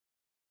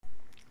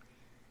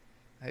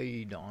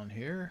Hey, Don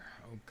here.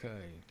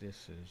 Okay,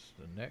 this is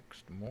the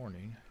next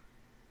morning,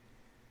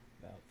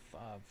 about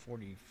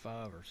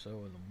 5:45 or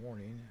so in the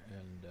morning,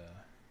 and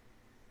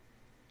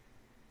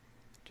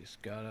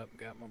just got up,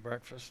 got my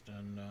breakfast,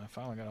 and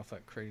finally got off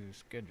that crazy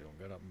schedule.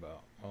 Got up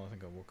about, well, I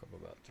think I woke up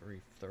about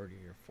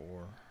 3:30 or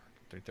 4,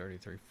 3:30,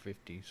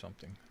 3:50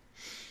 something.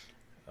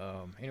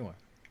 Anyway,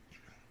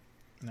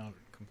 not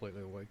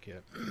completely awake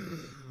yet.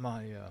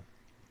 My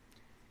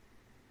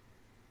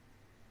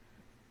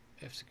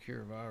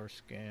F-Secure virus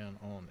scan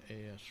on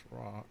AS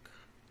Rock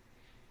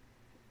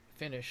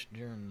finished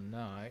during the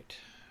night,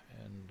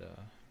 and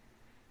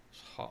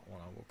it's hot when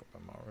I woke up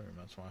in my room.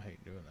 That's why I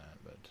hate doing that.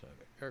 But the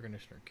air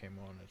conditioner came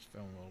on. It's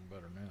feeling a little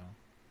better now.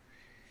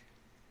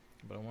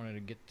 But I wanted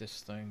to get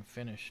this thing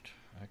finished.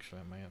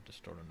 Actually, I may have to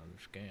start another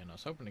scan. I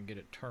was hoping to get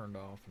it turned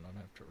off and not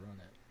have to run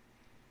it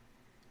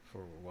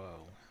for a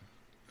while.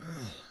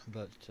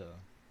 But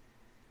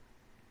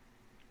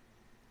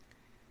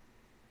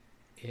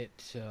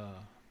it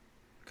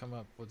come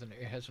up with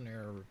it has an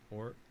error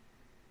report,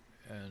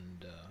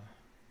 and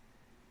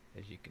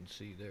as you can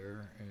see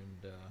there,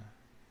 and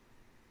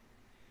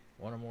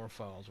one or more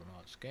files are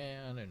not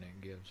scanned, and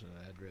it gives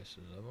the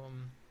addresses of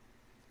them.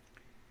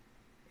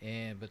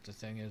 And but the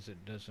thing is,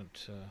 it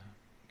doesn't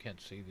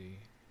can't see the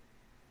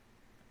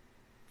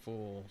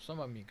full. Some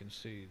of them you can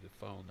see the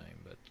file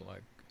name, but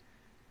like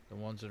the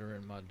ones that are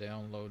in my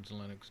downloads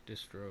Linux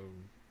distro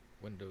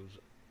Windows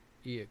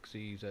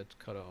exes, that's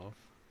cut off.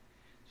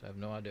 So I have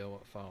no idea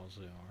what files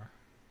they are.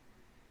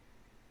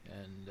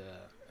 And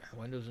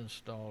Windows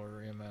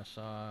installer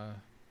MSI,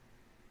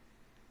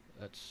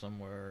 that's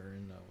somewhere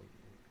in the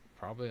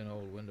probably an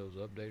old Windows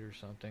update or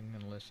something,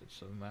 unless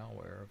it's a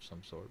malware of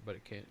some sort.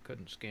 But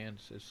couldn't scan.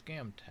 It says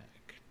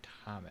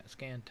timeout.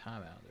 Scan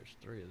timeout. There's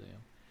three of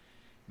them.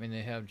 I mean,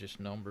 they have just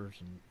numbers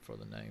and for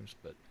the names,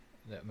 but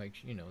that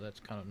makes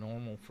that's kind of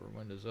normal for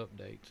Windows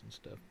updates and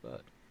stuff.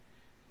 But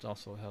it's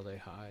also how they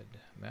hide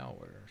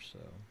malware.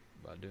 So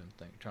by doing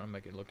things, trying to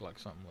make it look like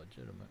something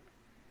legitimate.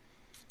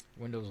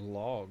 Windows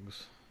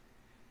logs,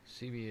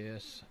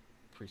 CBS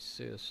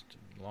persist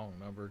long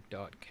number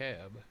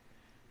 .cab.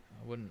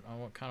 I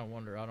kind of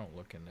wonder. I don't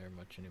look in there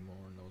much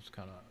anymore in those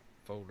kind of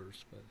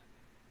folders, but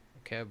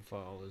a cab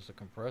file is a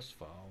compressed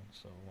file,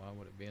 so why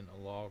would it be in the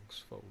logs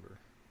folder?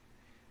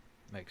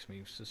 Makes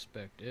me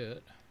suspect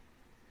it.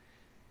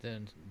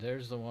 Then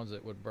there's the ones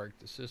that would break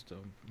the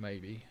system,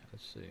 maybe.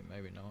 Let's see,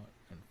 maybe not,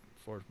 and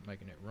for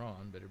making it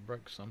run, but it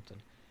breaks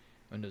something.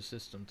 Windows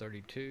System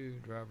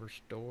 32, driver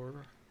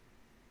store,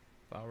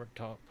 file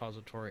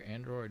repository,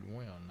 Android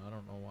Win. I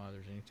don't know why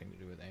there's anything to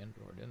do with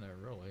Android in there,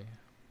 really.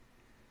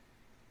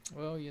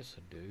 Well, yes,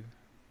 I do,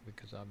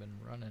 because I've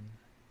been running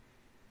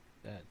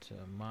that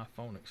My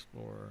Phone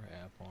Explorer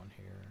app on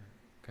here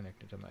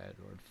connected to my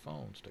Android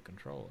phones to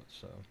control it.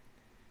 So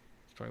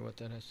let's try what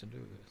that has to do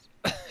with.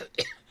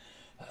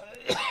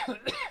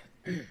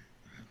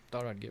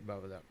 Thought I'd get by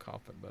without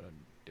coughing, but I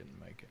didn't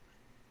make it.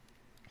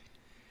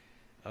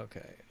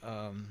 Okay.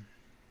 I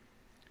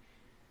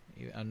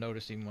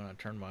noticed even when I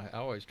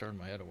always turn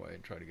my head away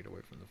and try to get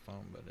away from the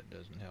phone, but it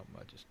doesn't help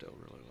much. It's still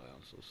really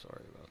loud, so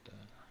sorry about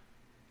that.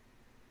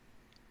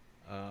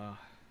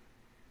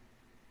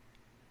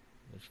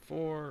 There's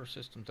 4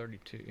 System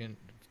 32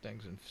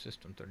 things in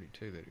System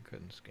 32 that it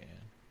couldn't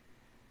scan.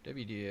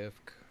 WDF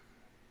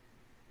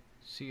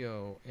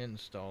CO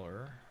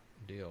installer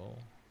deal.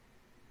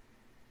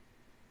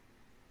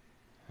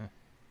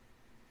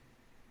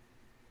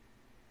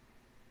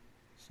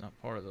 It's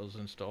not part of those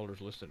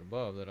installers listed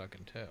above that I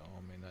can tell.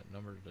 I mean, that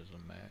number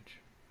doesn't match.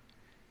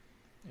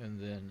 And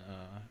then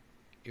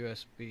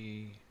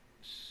USB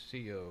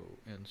CO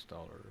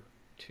installer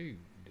 2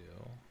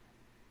 deal.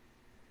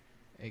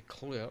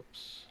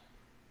 Eclipse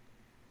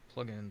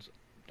plugins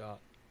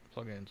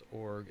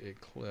org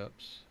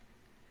Eclipse.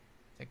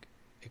 I think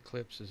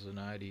Eclipse is an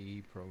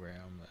IDE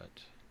program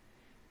that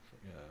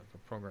for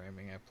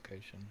programming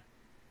application.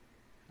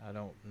 I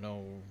don't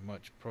know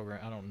much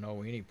I don't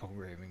know any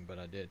programming, but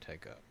I did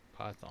take a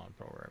Python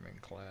programming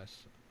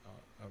class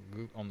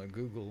on the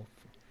Google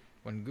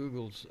when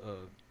Google's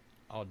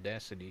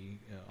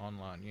Audacity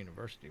online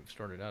university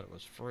started out. It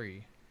was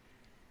free,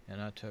 and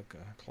I took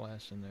a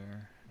class in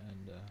there,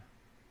 and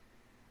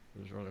it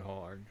was really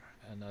hard,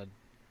 and I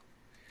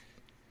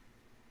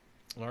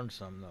learned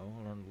some though.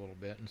 I learned a little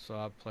bit, and so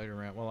I played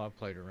around. Well, I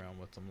played around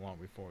with them long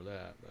before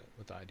that, but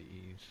with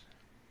IDEs,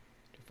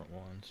 different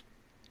ones.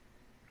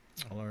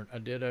 I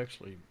did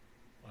actually.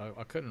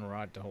 I couldn't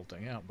write the whole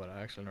thing out, but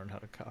I actually learned how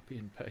to copy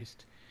and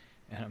paste,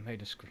 and I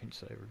made a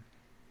screensaver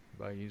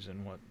by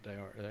using what they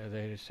are.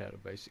 They just had a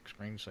basic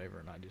screensaver,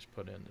 and I just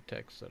put in the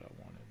text that I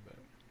wanted. But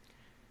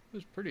it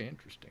was pretty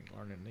interesting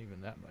learning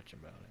even that much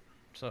about it.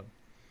 So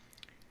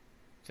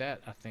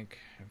that, I think,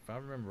 if I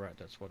remember right,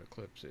 that's what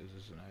Eclipse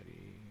is an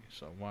IDE.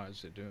 So why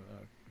is it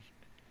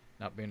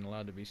not being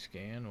allowed to be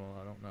scanned? Well,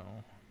 I don't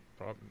know.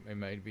 It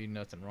may be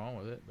nothing wrong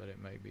with it, but it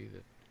may be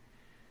that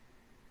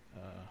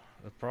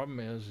the problem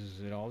is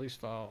that all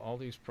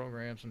these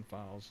programs and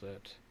files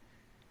that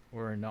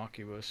were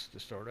innocuous to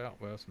start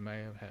out with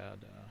may have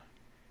had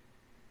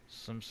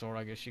some sort,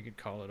 I guess you could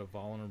call it a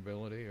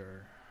vulnerability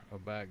or a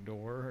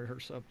backdoor or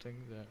something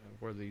that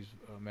where these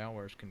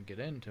malwares can get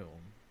into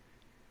them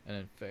and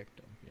infect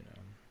them.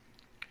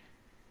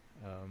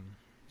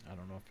 I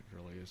don't know if it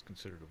really is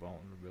considered a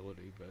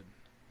vulnerability, but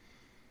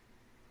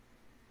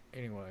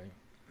anyway,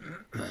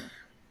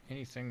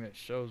 anything that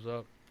shows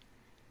up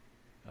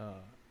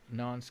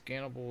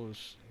non-scannable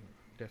is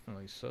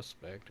definitely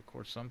suspect. Of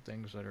course, some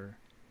things that are,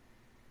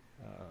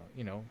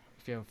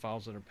 if you have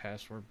files that are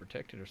password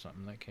protected or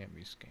something, that can't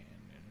be scanned.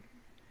 And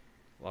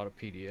a lot of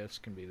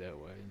PDFs can be that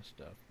way and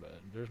stuff, but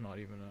there's not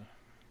even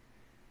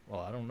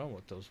well, I don't know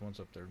what those ones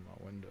up there in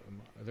my window.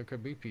 There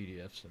could be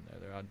PDFs in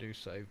there. I do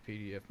save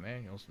PDF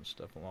manuals and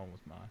stuff along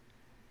with my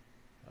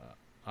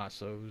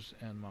ISOs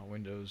and my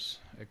Windows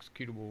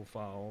executable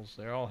files.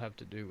 They all have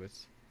to do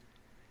with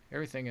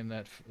everything in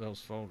those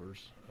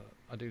folders.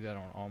 I do that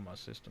on all my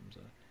systems.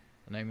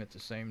 I name it the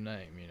same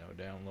name,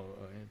 download,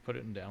 and put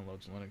it in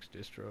downloads, Linux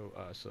distro,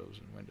 ISOs,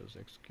 and Windows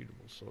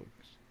executables. So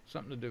it's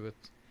something to do with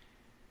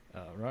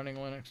running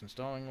Linux,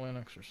 installing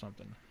Linux, or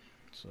something.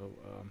 So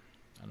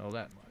I know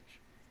that much.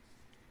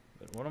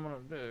 But what I'm going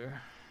to do,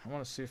 I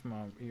want to see if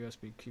my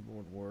USB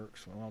keyboard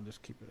works. Well, I'll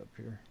just keep it up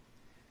here.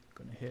 I'm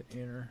going to hit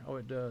enter. Oh,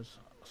 it does.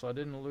 So I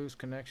didn't lose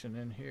connection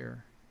in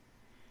here.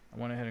 I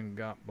went ahead and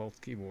got both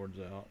keyboards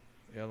out.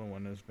 The other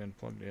one has been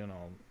plugged in.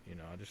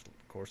 I just,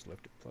 of course,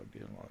 left it plugged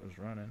in while it was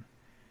running.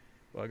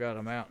 Well, I got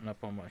them out and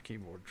up on my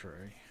keyboard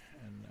tray,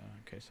 and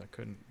in case I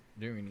couldn't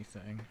do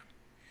anything.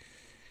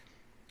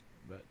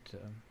 But,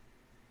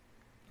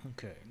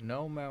 okay,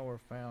 no malware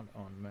found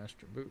on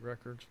master boot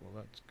records. Well,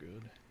 that's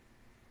good.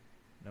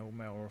 No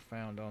malware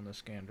found on the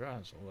scan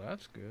drives. Well,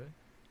 that's good.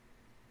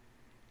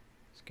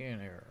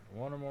 Scan error.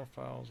 One or more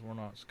files were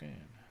not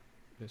scanned.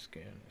 This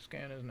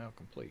scan is now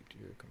complete.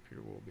 Your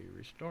computer will be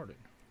restarted.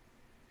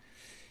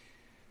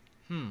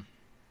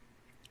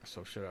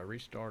 So should I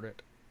restart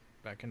it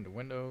back into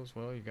Windows?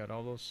 Well, you got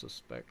all those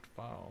suspect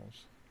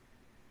files,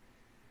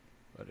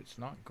 but it's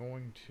not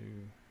going to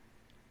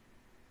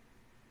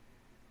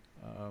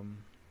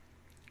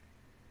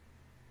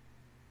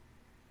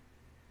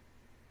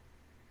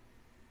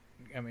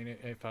I mean,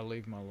 if I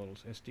leave my little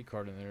SD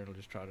card in there, it'll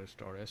just try to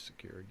start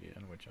S-Secure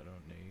again, which I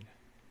don't need.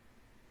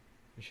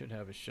 You should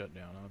have a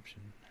shutdown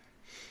option.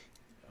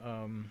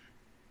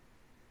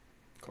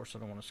 Of course, I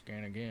don't want to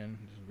scan again.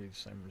 This will be the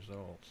same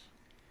results.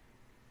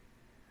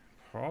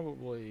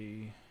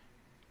 Probably,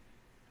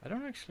 I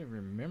don't actually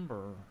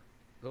remember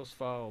those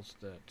files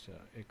that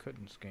it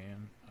couldn't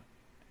scan.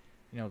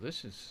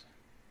 This is,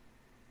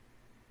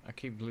 I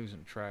keep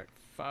losing track.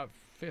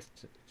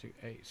 5th to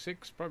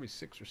 8th, probably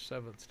 6th or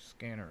 7th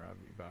scanner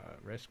by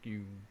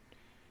Rescue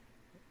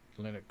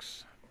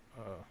Linux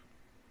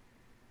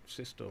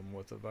system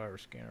with a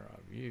virus scanner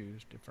I've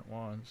used, different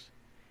ones.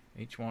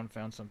 Each one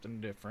found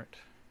something different.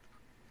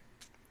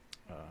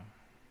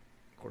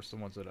 Of course, the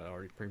ones that I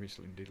already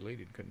previously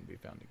deleted couldn't be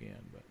found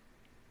again, but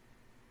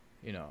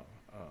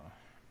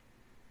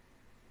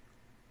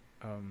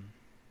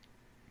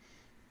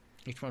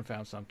each one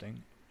found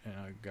something, and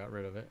I got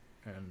rid of it.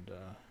 And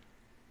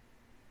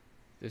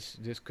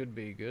this could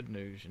be good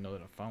news, that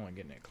I'm finally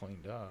getting it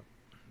cleaned up,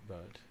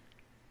 but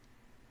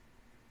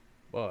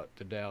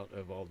the doubt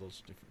of all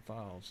those different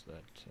files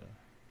that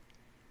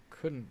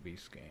couldn't be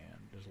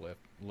scanned is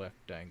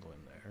left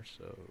dangling there.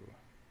 So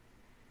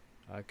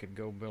I could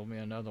go build me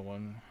another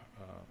one,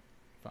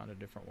 find a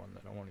different one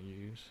that I want to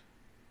use.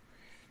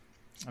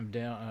 I'm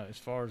down as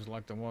far as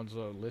like the ones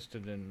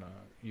listed in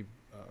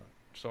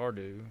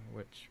Sardu,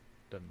 which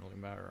doesn't really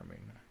matter. I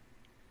mean,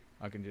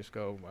 I can just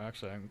go.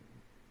 Actually,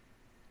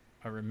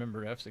 I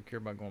remember F-Secure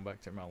by going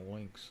back to my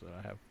links that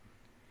I have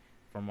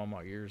from all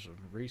my years of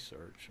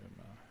research. And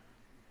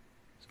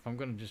so if I'm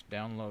going to just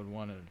download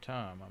one at a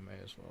time, I may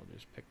as well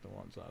just pick the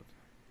ones I've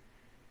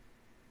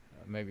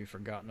maybe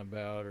forgotten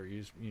about or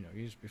used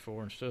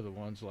before, instead of the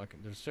ones like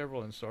there's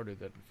several in Sardu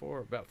that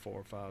about 4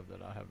 or 5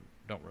 that I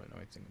don't really know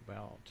anything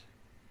about.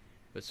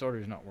 But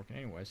Sardu is not working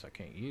anyway, so I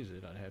can't use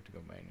it. I'd have to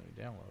go manually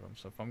download them.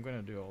 So if I'm going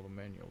to do all the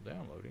manual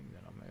downloading,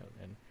 then I may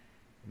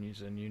and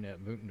using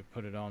UNet booting to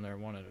put it on there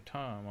one at a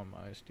time on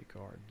my SD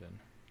card, then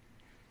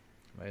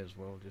I may as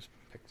well just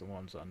pick the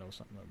ones I know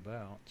something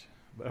about.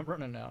 But I'm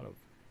running out of.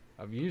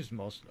 I've used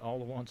all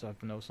the ones I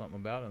know something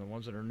about, and the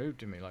ones that are new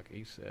to me, like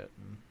ESET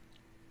and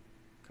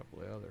a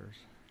couple of others.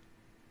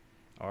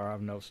 Or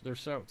I've noticed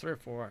there's 3 or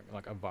 4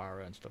 like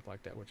Avira and stuff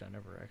like that, which I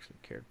never actually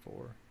cared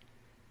for.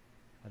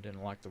 I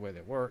didn't like the way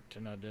they worked,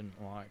 and I didn't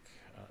like.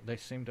 They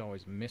seemed to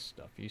always miss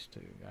stuff. Used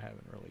to. I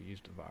haven't really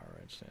used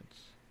Avira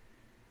since.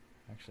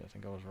 Actually, I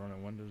think I was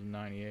running Windows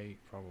 98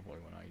 probably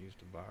when I used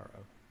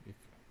Avira.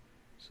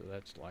 So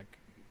that's like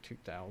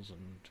 2000,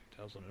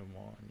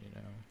 2001,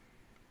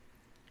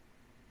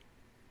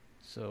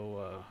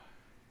 So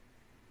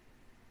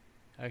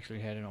I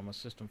actually had it on my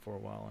system for a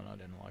while, and I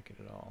didn't like it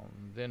at all.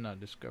 And then I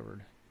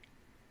discovered.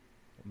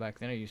 Back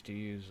then, I used to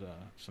use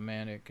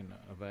Symantec and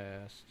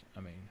Avast.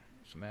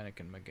 Symantec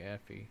and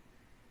McAfee,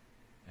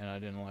 and I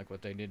didn't like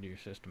what they did to your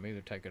system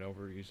either. Take it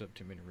over, use up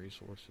too many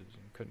resources,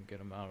 and couldn't get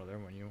them out of there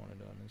when you wanted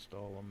to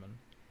uninstall them. And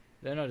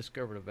Then I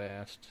discovered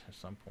Avast at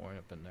some point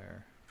up in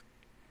there,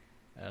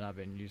 and I've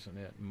been using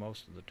it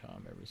most of the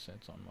time ever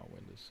since on my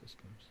Windows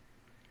systems.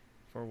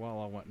 For a while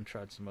I went and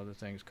tried some other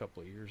things a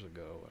couple of years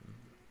ago and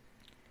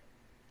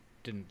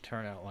didn't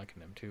turn out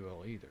liking them too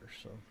well either.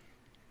 So,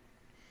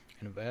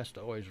 and Avast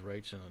always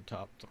rates in the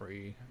top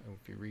 3.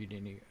 If you read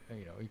any,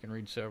 you can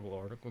read several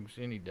articles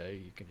any day.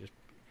 You can just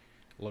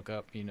look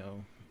up,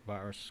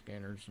 virus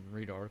scanners and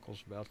read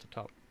articles about the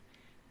top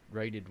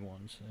rated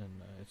ones,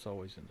 and it's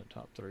always in the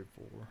top 3 or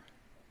 4.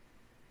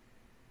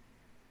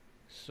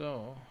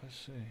 So, let's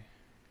see.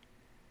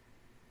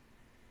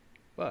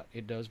 But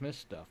it does miss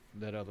stuff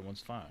that other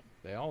ones find.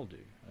 They all do.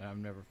 I've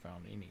never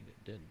found any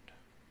that didn't.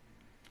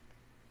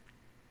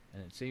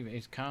 And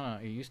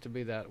it used to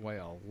be that way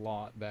a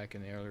lot back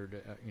in the earlier,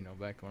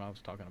 back when I was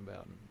talking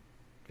about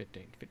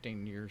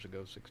 15 years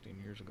ago,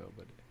 16 years ago.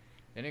 But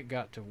then it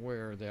got to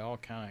where they all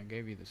kind of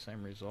gave you the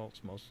same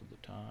results most of the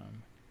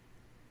time.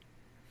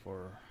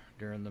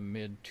 During the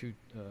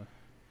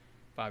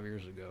 5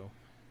 years ago,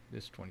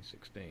 this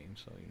 2016.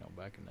 So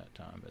back in that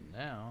time. But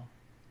now,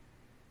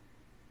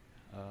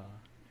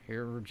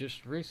 here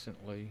just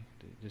recently,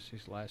 just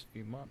these last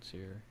few months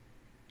here,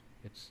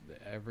 it's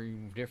every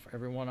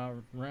one I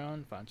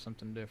run finds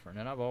something different,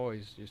 and I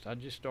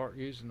just start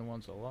using the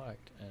ones I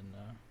liked, and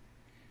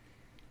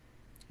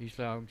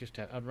usually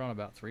I'd run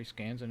about 3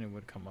 scans and it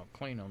would come up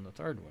clean on the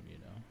 3rd one,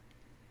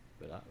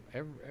 But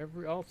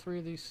all 3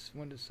 of these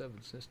Windows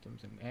 7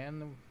 systems,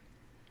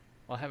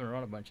 I haven't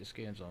run a bunch of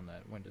scans on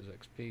that Windows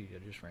XP. I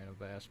just ran a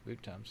Avast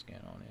boot time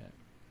scan on it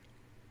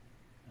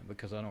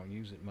because I don't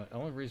use it much. The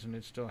only reason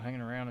it's still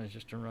hanging around is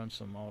just to run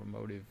some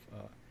automotive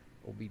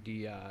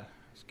OBDI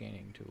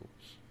scanning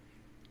tools.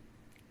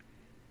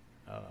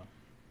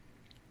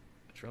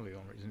 That's really the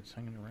only reason it's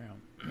hanging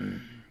around,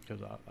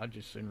 because I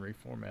just didn't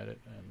reformat it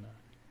and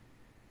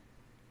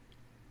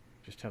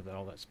just have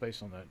all that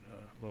space on that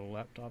little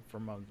laptop for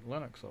my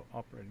Linux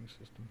operating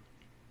system,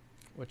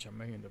 which I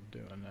may end up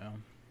doing now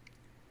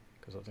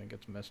because I think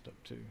it's messed up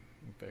too,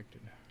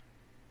 infected.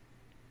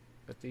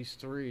 But these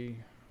 3,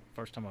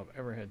 first time I've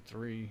ever had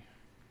 3,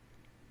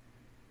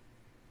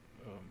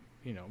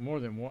 more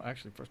than one.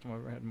 Actually, first time I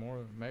ever had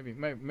more,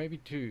 maybe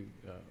 2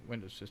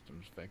 Windows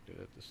systems affected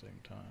at the same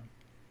time.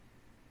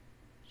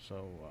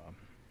 So,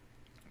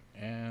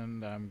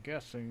 and I'm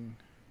guessing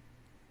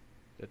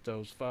that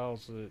those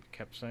files that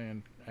kept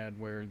saying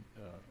adware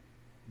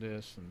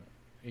this, and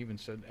even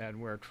said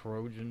adware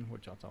Trojan,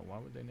 which I thought, why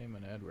would they name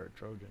an adware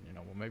Trojan?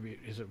 Well, maybe it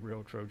is a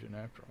real Trojan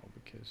after all,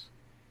 because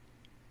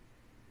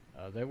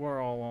they were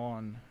all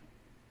on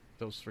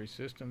those 3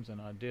 systems, and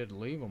I did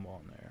leave them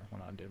on there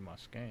when I did my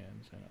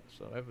scans, and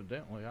so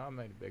evidently I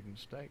made a big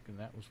mistake, and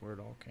that was where it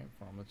all came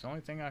from. It's the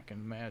only thing I can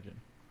imagine.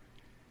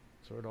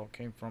 So it all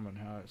came from, and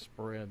how it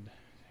spread,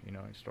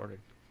 it started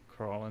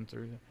crawling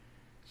through the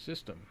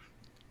system.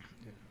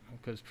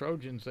 Because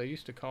Trojans, they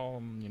used to call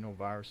them,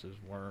 viruses,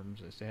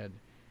 worms.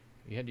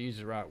 You had to use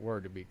the right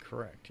word to be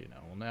correct,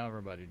 Well, now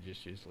everybody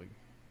just usually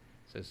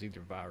says either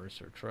virus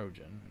or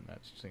Trojan, and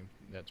that's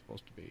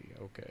supposed to be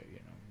okay,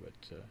 but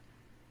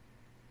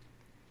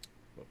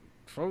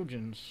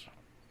Trojans,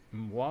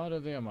 a lot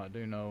of them I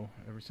do know,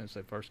 ever since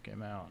they first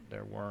came out,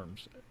 they're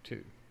worms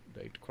too.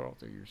 They crawl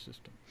through your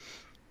system,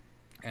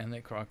 and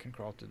they can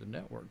crawl through the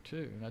network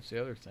too. And that's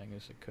the other thing,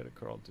 is they could have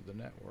crawled through the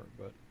network.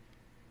 But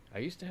I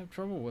used to have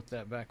trouble with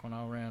that back when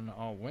I ran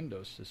all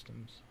Windows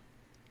systems.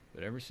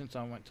 But ever since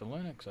I went to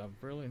Linux,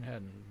 I've really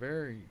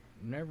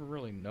never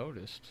really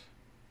noticed,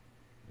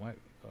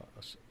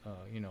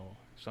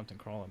 something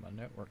crawling my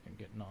network and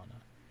getting on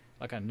a.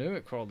 Like, I knew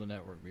it crawled the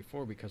network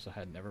before because I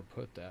had never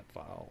put that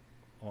file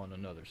on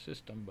another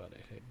system, but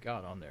it had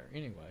got on there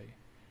anyway.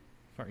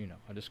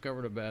 I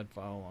discovered a bad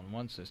file on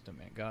one system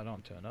and it got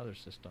onto another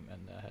system,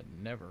 and I had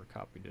never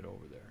copied it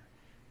over there,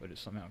 but it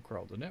somehow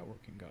crawled the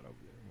network and got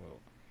over there. Well,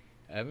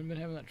 I haven't been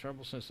having that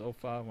trouble since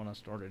 05 when I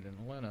started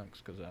in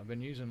Linux, because I've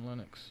been using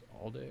Linux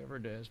all day, every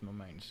day as my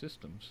main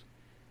systems,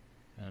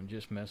 and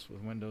just mess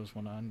with Windows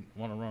when I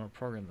want to run a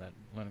program that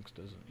Linux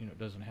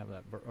doesn't have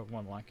that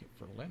one like it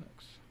for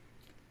Linux.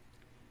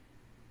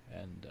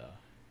 And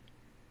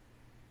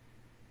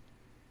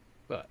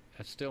but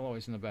that's still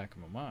always in the back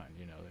of my mind,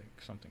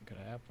 that something could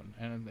happen.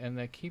 And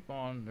they keep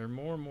on, they're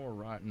more and more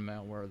writing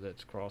malware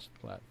that's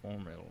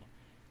cross-platform. It'll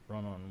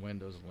run on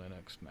Windows,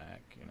 Linux,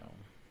 Mac,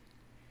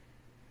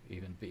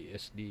 even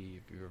BSD.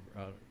 If you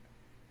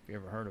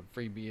ever heard of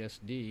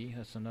FreeBSD,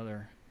 that's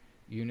another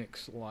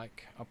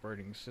Unix-like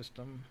operating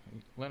system.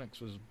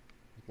 Linux was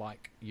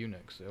like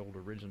Unix, the old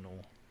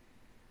original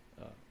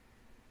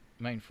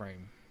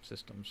mainframe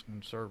systems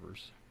and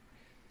servers,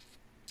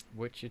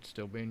 which it's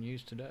still being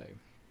used today.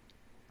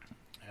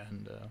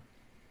 And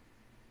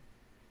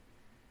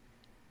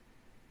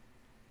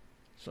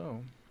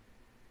so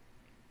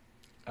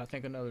I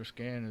think another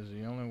scan is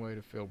the only way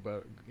to feel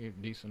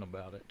decent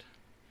about it,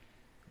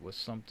 with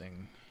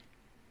something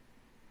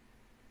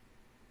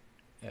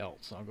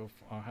else.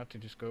 I'll have to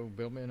just go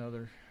build me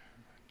another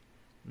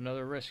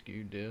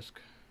rescue disk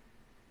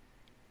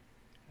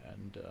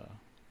and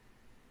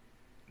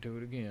do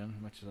it again,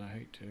 much as I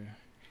hate to.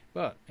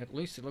 But at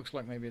least it looks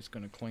like maybe it's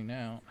going to clean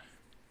out,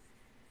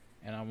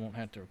 and I won't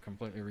have to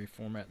completely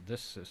reformat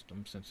this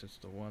system, since it's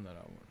the one that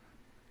I would.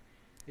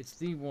 It's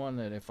the one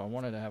that if I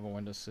wanted to have a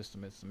Windows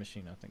system, it's the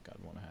machine I think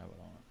I'd want to have it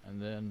on.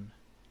 And then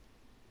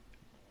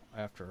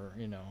after,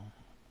 you know,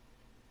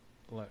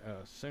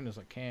 as soon as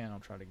I can, I'll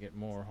try to get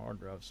more hard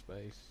drive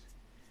space.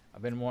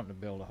 I've been wanting to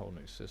build a whole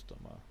new system.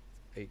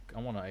 I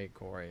want an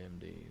 8-core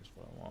AMD is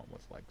what I want,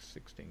 with like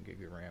 16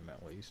 gig of RAM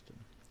at least, and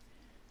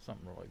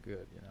something really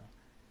good, you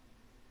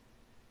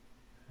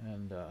know.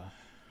 And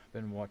I've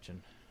been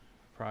watching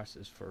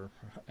prices for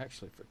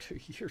actually for 2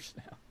 years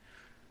now,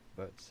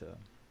 but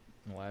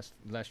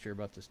last year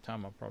about this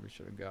time I probably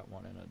should have got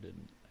one, and I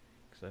didn't,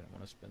 because I didn't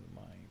want to spend the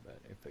money.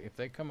 But if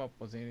they come up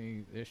with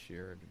any this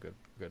year at a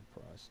good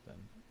price, then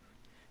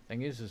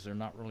thing is they're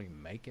not really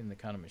making the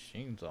kind of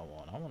machines I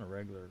want. I want a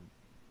regular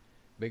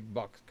big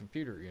box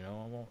computer, you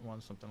know. I want one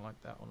something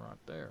like that one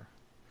right there.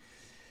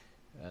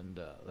 And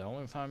the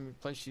only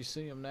place you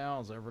see them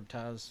now is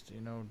advertised, you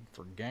know,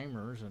 for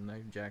gamers, and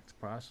they jack the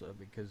price up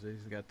because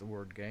they've got the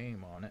word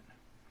game on it.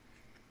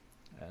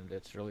 And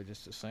it's really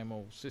just the same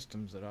old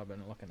systems that I've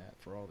been looking at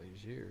for all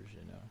these years,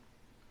 you know.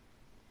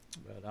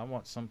 But I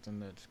want something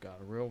that's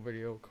got a real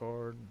video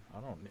card.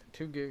 I don't need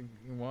 2 gig,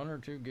 1 or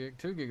 2 gig.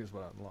 2 gig is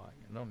what I'd like.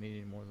 I don't need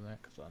any more than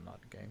that because I'm not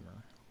a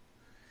gamer.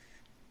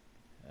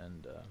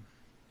 And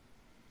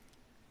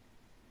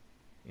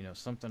you know,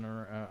 something.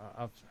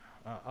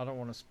 I don't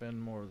want to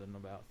spend more than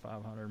about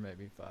 500,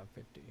 maybe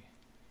 550.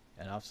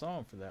 And I saw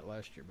them for that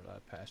last year, but I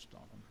passed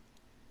on them.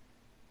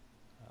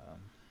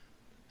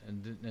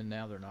 And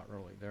now they're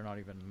not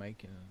even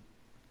making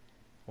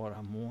what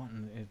I'm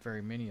wanting.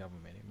 Very many of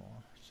them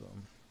anymore. So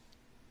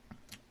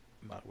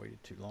I might have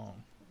waited too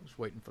long. I was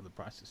waiting for the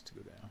prices to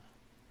go down.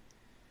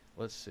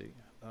 Let's see.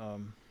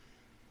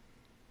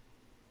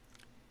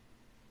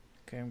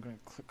 Okay, I'm going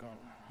to click on.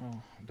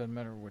 Oh, it doesn't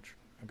matter which.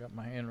 I got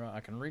my hand right. I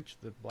can reach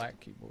the black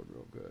keyboard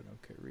real good.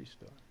 Okay,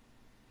 restart.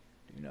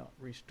 Do not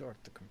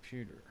restart the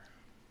computer.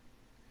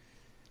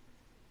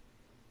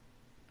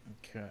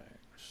 Okay,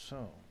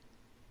 so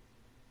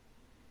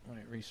when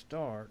it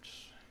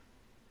restarts,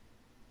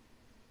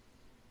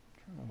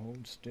 try to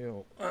hold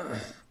still.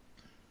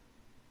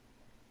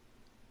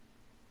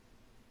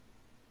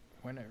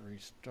 When it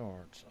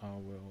restarts, I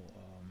will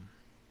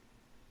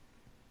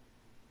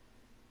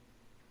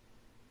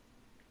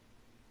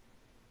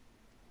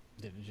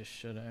did it just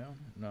shut down?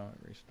 No,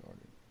 it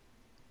restarted.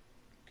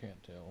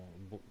 Can't tell.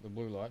 The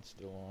blue light's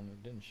still on.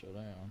 It didn't shut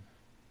down.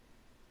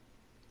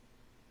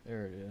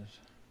 There it is.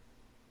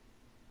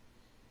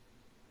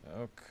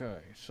 Okay,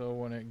 so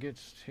when it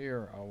gets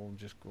here, I will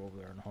just go over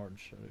there and hard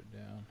shut it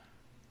down.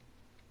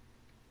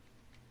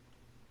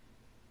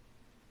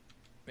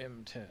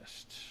 Mem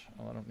test.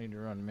 Well, I don't need to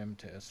run mem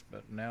test,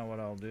 but now what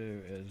I'll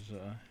do is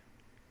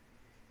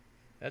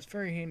that's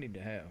very handy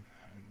to have.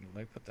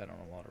 They put that on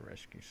a lot of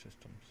rescue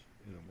systems.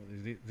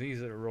 These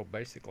that are real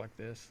basic like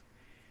this,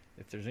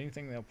 if there's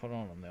anything they'll put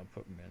on them, they'll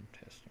put mem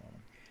test on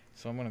them.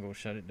 So I'm going to go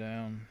shut it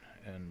down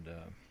and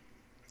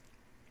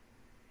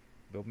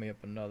build me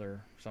up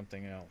another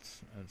something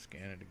else and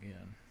scan it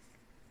again.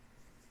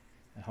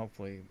 And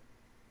hopefully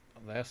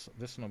this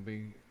one will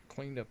be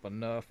cleaned up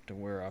enough to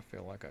where I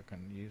feel like I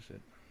can use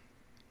it.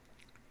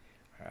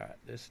 Alright,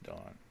 this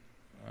done.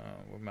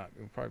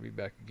 We'll probably be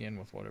back again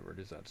with whatever it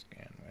is I'd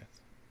scan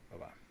with.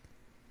 Bye-bye.